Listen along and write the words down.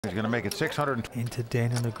He's going to make it 600. Into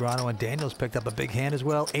Daniel Negreanu, and Daniel's picked up a big hand as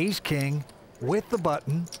well. Ace-King with the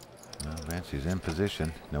button. Well, Vince, he's in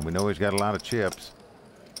position. Now, we know he's got a lot of chips,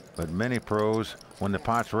 but many pros, when the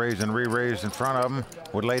pot's raised and re-raised in front of him,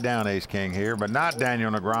 would lay down Ace-King here, but not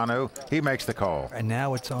Daniel Negreanu. He makes the call. And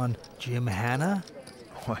now it's on Jim Hanna.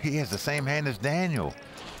 Well, he has the same hand as Daniel.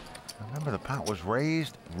 Remember, the pot was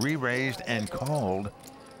raised, re-raised, and called.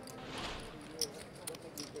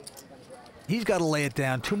 He's got to lay it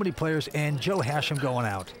down. Too many players, and Joe Hashem going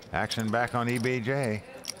out. Action back on EBJ.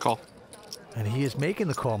 Call. And he is making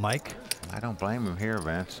the call, Mike. I don't blame him here,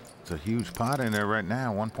 Vince. It's a huge pot in there right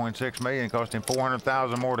now. 1.6 million, cost him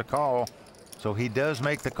 400,000 more to call. So he does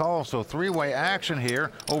make the call. So three-way action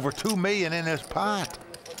here, over 2 million in this pot.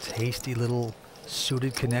 Tasty little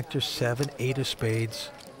suited connector, 7, 8 of spades,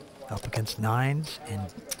 up against 9s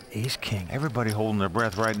and Ace-King. Everybody holding their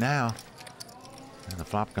breath right now. And the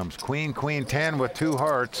flop comes queen, queen 10 with 2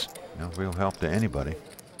 hearts. No real help to anybody.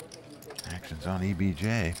 Action's on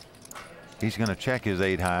EBJ. He's going to check his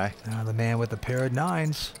 8 high. Now the man with the pair of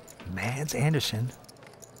 9s, Mans Anderson.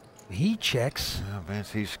 He checks. Well,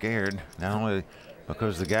 Vince, he's scared. Not only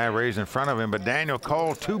because the guy raised in front of him, but Daniel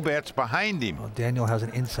called 2 bets behind him. Well, Daniel has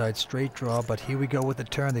an inside straight draw, but here we go with the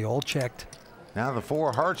turn. They all checked. Now the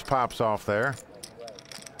 4 hearts pops off there.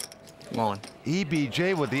 Come on.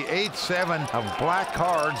 EBJ with the 8-7 of black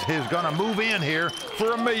cards is going to move in here for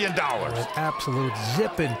 $1 million. An absolute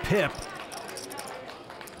zip and pip.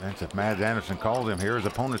 Vince, if Mads Anderson calls him here, his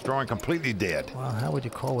opponent's drawing completely dead. Well, how would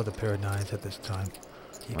you call with a pair of 9s at this time?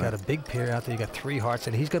 You got a big pair out there. You got 3 hearts,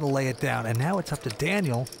 and he's going to lay it down. And now it's up to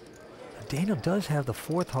Daniel. Daniel does have the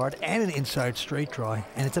 4th heart and an inside straight draw,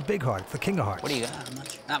 and it's a big heart. It's the king of hearts. What do you got? How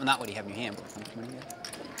much? Not what do you have in your hand, but how much money you got?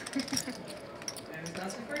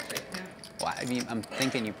 Well, I mean, I'm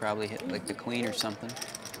thinking you probably hit like the queen or something.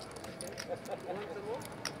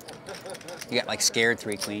 You got like scared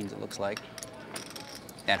 3 queens, it looks like.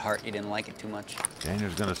 That heart, you didn't like it too much.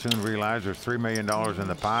 Daniel's going to soon realize there's $3 million in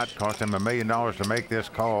the pot. Cost him $1 million to make this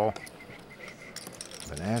call.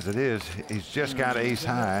 But as it is, he's just got ace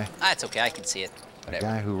high. That's okay, I can see it. The Whatever.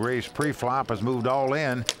 guy who raised pre-flop has moved all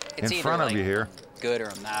in front of you here. Good or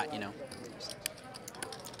I'm not, you know.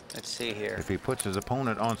 Let's see here. If he puts his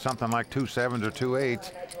opponent on something like 2 7s or 2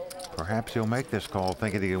 8s, perhaps he'll make this call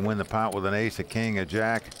thinking he can win the pot with an ace, a king, a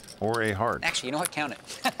jack, or a heart. Actually, you know what? Count it.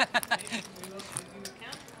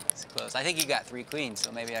 It's close. I think you got 3 queens,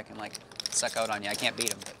 so maybe I can like suck out on you. I can't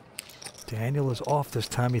beat him. But. Daniel is off this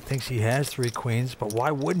time. He thinks he has 3 queens, but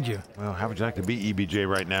why wouldn't you? Well, how would you like to beat EBJ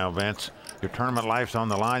right now, Vince? Your tournament life's on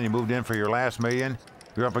the line. You moved in for your last $1 million.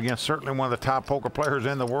 You're up against certainly one of the top poker players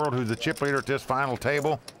in the world who's the chip leader at this final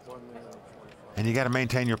table. And you got to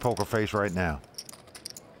maintain your poker face right now.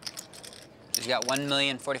 You got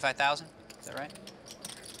 1,045,000. Is that right?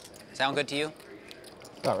 Sound good to you?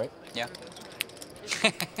 All right. Yeah.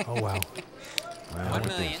 Oh, wow. Well, 1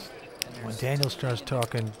 million. When Daniel starts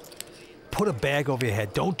talking, put a bag over your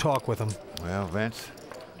head. Don't talk with him. Well, Vince,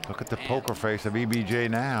 look at the poker face of EBJ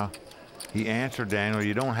now. He answered Daniel.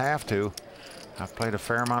 You don't have to. I've played a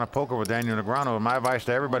fair amount of poker with Daniel Negreanu, and my advice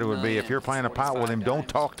to everybody would be, if you're playing a pot with him, don't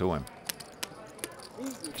talk to him.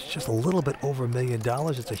 It's just a little bit over $1 million.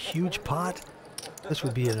 It's a huge pot. This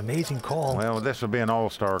would be an amazing call. Well, this would be an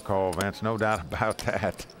all-star call, Vince. No doubt about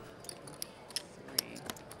that.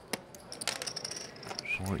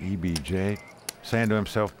 Poor EBJ saying to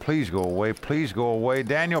himself, please go away, please go away.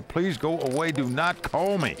 Daniel, please go away. Do not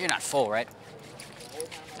call me. You're not full, right?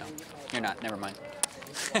 No, you're not. Never mind.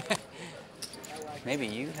 Maybe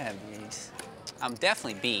you have these. I'm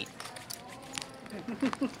definitely beat.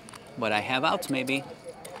 But I have outs, maybe.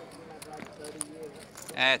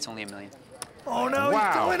 It's only $1 million. Oh, no,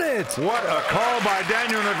 Wow. he's doing it. What a call by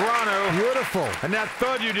Daniel Negreanu. Beautiful. And that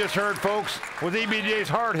thud you just heard, folks, was EBJ's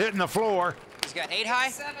heart hitting the floor. He's got 8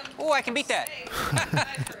 high? Oh, I can beat that.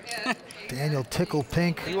 Daniel tickle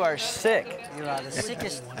pink. You are sick. You are the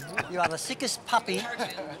sickest. You are the sickest puppy.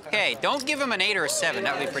 Hey, don't give him an 8 or a 7.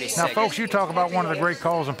 That would be pretty Now, sick. folks, you talk about one of the great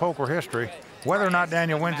calls in poker history. Whether or not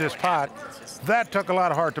Daniel wins this pot, that took a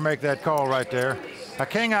lot of heart to make that call right there. A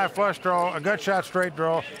king-eye flush draw, a gut shot straight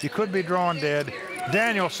draw. You could be drawing dead.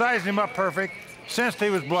 Daniel sized him up perfect, sensed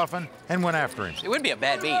he was bluffing, and went after him. It would be a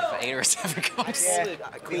bad beat if an 8 or a 7 comes. Yeah,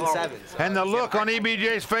 queen 7s. And the look on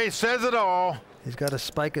EBJ's face says it all. He's got to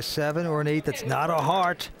spike a 7 or an 8 that's not a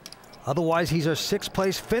heart. Otherwise, he's our 6th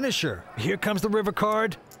place finisher. Here comes the river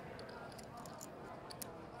card.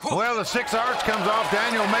 Well, the 6 hearts comes off.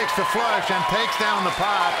 Daniel makes the flush and takes down the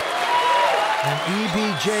pot. And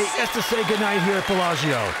EBJ has to say goodnight here at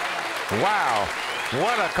Bellagio. Wow,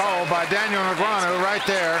 what a call by Daniel Negreanu right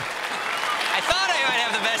there. I thought I might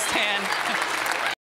have the best